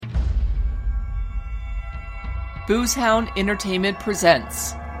Boozehound Entertainment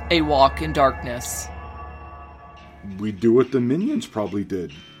presents A Walk in Darkness. We do what the Minions probably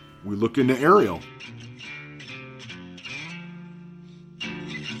did. We look into Ariel.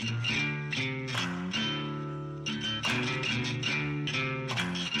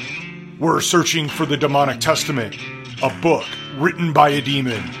 We're searching for the Demonic Testament, a book written by a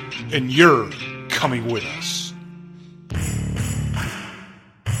demon, and you're coming with us.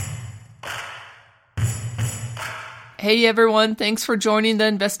 Hey everyone, thanks for joining the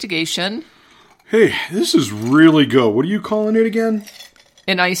investigation. Hey, this is really good. What are you calling it again?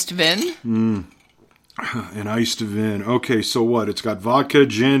 An iced vin. An iced vin. Okay, so what? It's got vodka,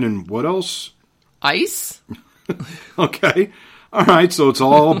 gin, and what else? Ice? Okay. All right, so it's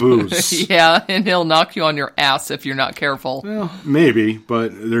all booze. Yeah, and he'll knock you on your ass if you're not careful. Well, maybe,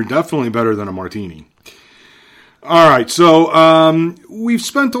 but they're definitely better than a martini. All right, so we've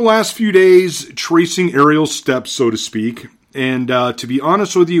spent the last few days tracing Ariel's steps, so to speak, and to be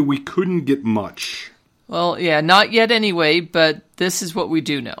honest with you, we couldn't get much. Well, yeah, not yet anyway, but this is what we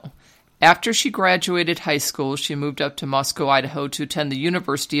do know. After she graduated high school, she moved up to Moscow, Idaho to attend the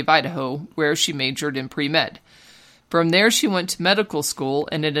University of Idaho, where she majored in pre-med. From there, she went to medical school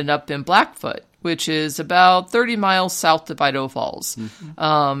and ended up in Blackfoot, which is about 30 miles south of Idaho Falls.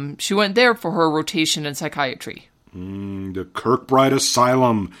 Mm-hmm. She went there for her rotation in psychiatry. The Kirkbride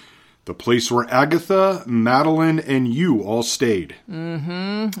Asylum, the place where Agatha, Madeline, and you all stayed.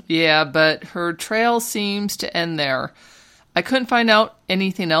 Mm-hmm. Yeah, but her trail seems to end there. I couldn't find out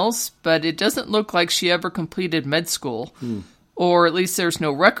anything else, but it doesn't look like she ever completed med school. Or at least there's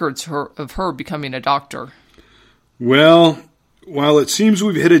no records of her becoming a doctor. Well, while it seems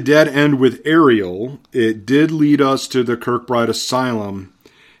we've hit a dead end with Ariel, it did lead us to the Kirkbride Asylum,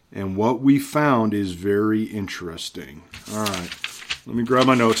 and what we found is very interesting. All right, let me grab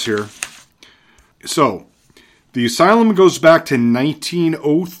my notes here. So, the asylum goes back to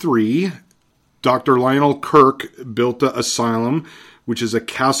 1903. Dr. Lionel Kirk built the asylum, which is a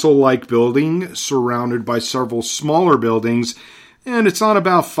castle-like building surrounded by several smaller buildings, and it's on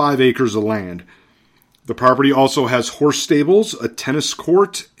about 5 acres of land. The property also has horse stables, a tennis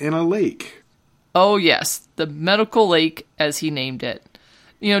court, and a lake. Oh, yes, the medical lake, as he named it.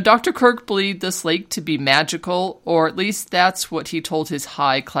 You know, Dr. Kirk believed this lake to be magical, or at least that's what he told his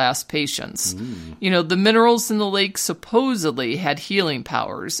high-class patients. You know, the minerals in the lake supposedly had healing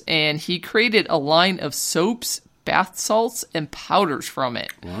powers, and he created a line of soaps, bath salts, and powders from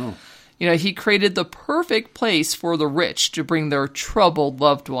it. Wow. You know, he created the perfect place for the rich to bring their troubled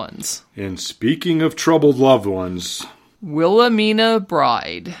loved ones. And speaking of troubled loved ones... Wilhelmina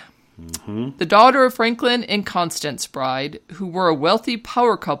Bride. The daughter of Franklin and Constance Bride, who were a wealthy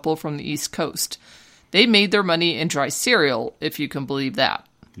power couple from the East Coast. They made their money in dry cereal, if you can believe that.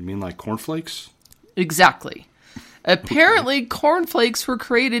 You mean like cornflakes? Exactly. Apparently, cornflakes were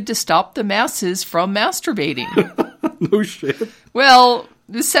created to stop the masses from masturbating. No shit. Well,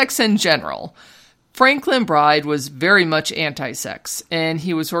 the sex in general. Franklin Bride was very much anti-sex, and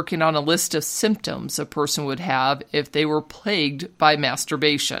he was working on a list of symptoms a person would have if they were plagued by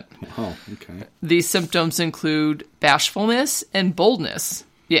masturbation. Oh, okay. These symptoms include bashfulness and boldness.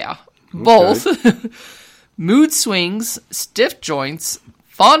 Yeah, both. Mood swings, stiff joints,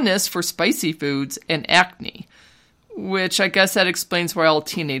 fondness for spicy foods, and acne. Which I guess that explains why all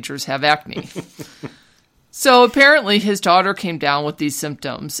teenagers have acne. So apparently his daughter came down with these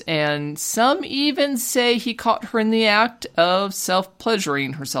symptoms, and some even say he caught her in the act of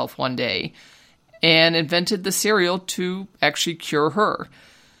self-pleasuring herself one day and invented the cereal to actually cure her.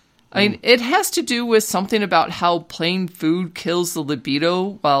 I mean, it has to do with something about how plain food kills the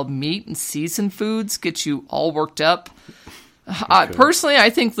libido while meat and seasoned foods get you all worked up. Okay. Personally, I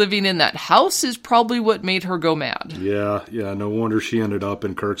think living in that house is probably what made her go mad. Yeah, no wonder she ended up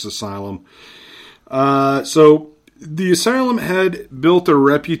in Kirk's asylum. So the asylum had built a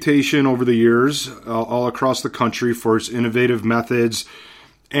reputation over the years all across the country for its innovative methods.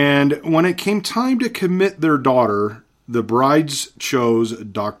 And when it came time to commit their daughter, the brides chose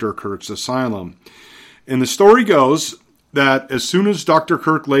Dr. Kirk's asylum. And the story goes that as soon as Dr.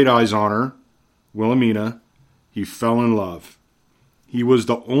 Kirk laid eyes on her, Wilhelmina, he fell in love. He was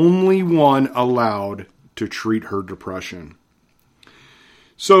the only one allowed to treat her depression.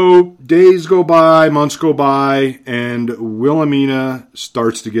 So days go by, months go by, and Wilhelmina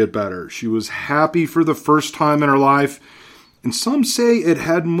starts to get better. She was happy for the first time in her life, and some say it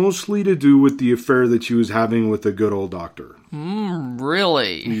had mostly to do with the affair that she was having with the good old doctor.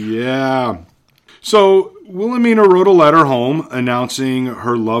 Really? Yeah. So Wilhelmina wrote a letter home announcing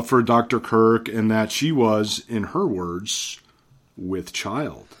her love for Dr. Kirk and that she was, in her words, with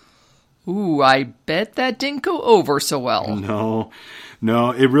child. Ooh, I bet that didn't go over so well.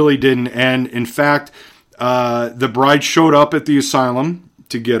 No, it really didn't. And in fact, the bride showed up at the asylum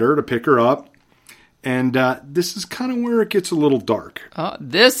to get her, to pick her up. And this is kind of where it gets a little dark.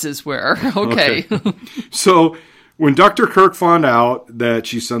 This is where. Okay. So when Dr. Kirk found out that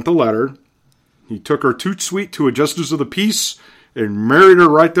she sent the letter, he took her toot sweet to a justice of the peace and married her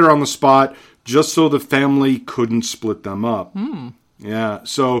right there on the spot, just so the family couldn't split them up. Yeah,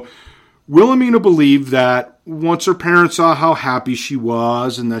 so Wilhelmina believed that once her parents saw how happy she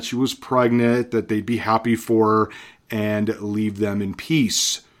was and that she was pregnant, that they'd be happy for her and leave them in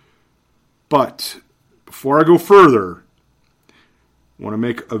peace. But before I go further, I want to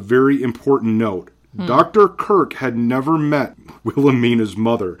make a very important note. Dr. Kirk had never met Wilhelmina's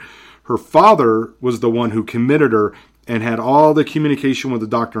mother. Her father was the one who committed her and had all the communication with the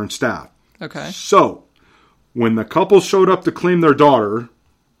doctor and staff. Okay. So, when the couple showed up to claim their daughter...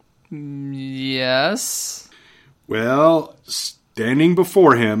 Yes? Well, standing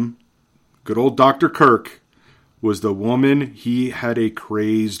before him, good old Dr. Kirk, was the woman he had a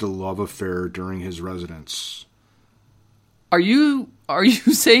crazed love affair during his residence. Are you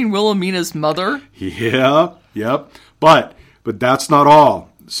saying Wilhelmina's mother? Yep. But that's not all.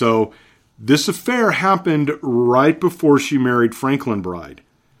 So, this affair happened right before she married Franklin Bride.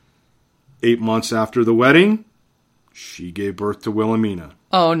 8 months after the wedding, she gave birth to Wilhelmina.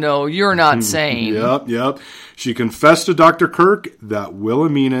 Oh, no, you're not saying. Yep. She confessed to Dr. Kirk that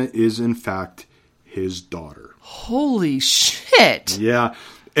Wilhelmina is, in fact, his daughter. Holy shit. Yeah,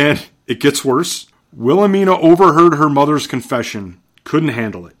 and it gets worse. Wilhelmina overheard her mother's confession, couldn't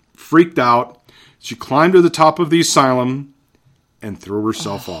handle it, freaked out. She climbed to the top of the asylum and threw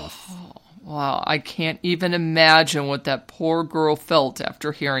herself off. Wow, I can't even imagine what that poor girl felt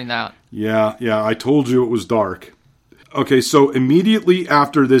after hearing that. Yeah, I told you it was dark. Okay, so immediately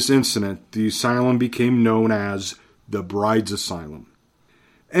after this incident, the asylum became known as the Bride's Asylum.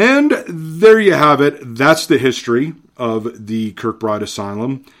 And there you have it. That's the history of the Kirkbride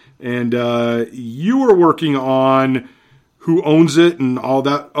Asylum. And you were working on who owns it and all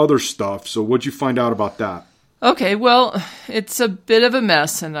that other stuff. So what'd you find out about that? Okay, well, it's a bit of a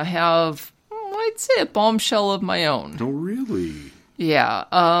mess, and I have, I'd say, a bombshell of my own. Oh, really? Yeah.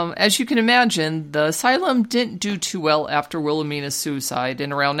 As you can imagine, the asylum didn't do too well after Wilhelmina's suicide,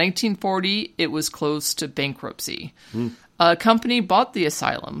 and around 1940, it was close to bankruptcy. A company bought the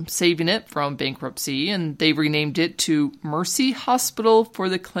asylum, saving it from bankruptcy, and they renamed it to Mercy Hospital for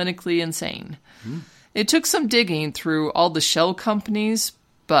the Clinically Insane. It took some digging through all the shell companies,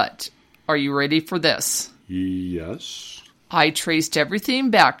 but are you ready for this? Yes. I traced everything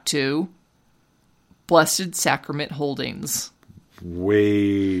back to Blessed Sacrament Holdings.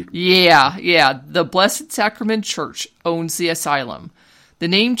 Wait. Yeah. The Blessed Sacrament Church owns the asylum. The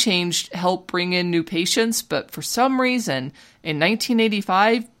name change helped bring in new patients, but for some reason, in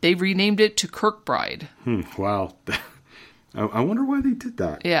 1985, they renamed it to Kirkbride. Wow. I wonder why they did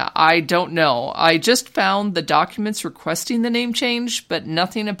that. Yeah, I don't know. I just found the documents requesting the name change, but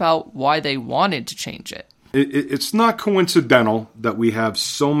nothing about why they wanted to change it. It's not coincidental that we have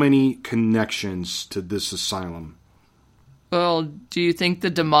so many connections to this asylum. Well, do you think the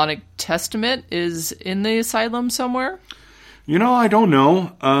demonic testament is in the asylum somewhere? You know, I don't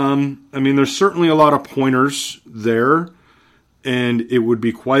know. There's certainly a lot of pointers there, and it would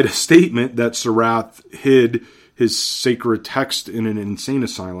be quite a statement that Sarath hid his sacred text in an insane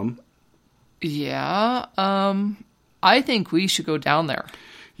asylum. Yeah, I think we should go down there.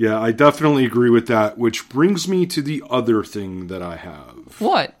 Yeah, I definitely agree with that, which brings me to the other thing that I have.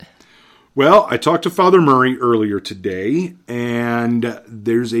 What? Well, I talked to Father Murray earlier today, and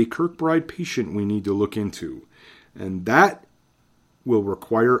there's a Kirkbride patient we need to look into, and that will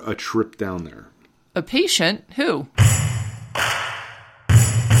require a trip down there. A patient? Who?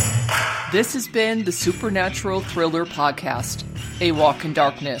 This has been the Supernatural Thriller Podcast, A Walk in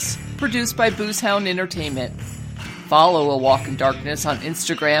Darkness, produced by Boozehound Entertainment. Follow A Walk in Darkness on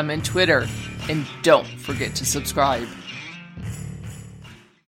Instagram and Twitter, and don't forget to subscribe.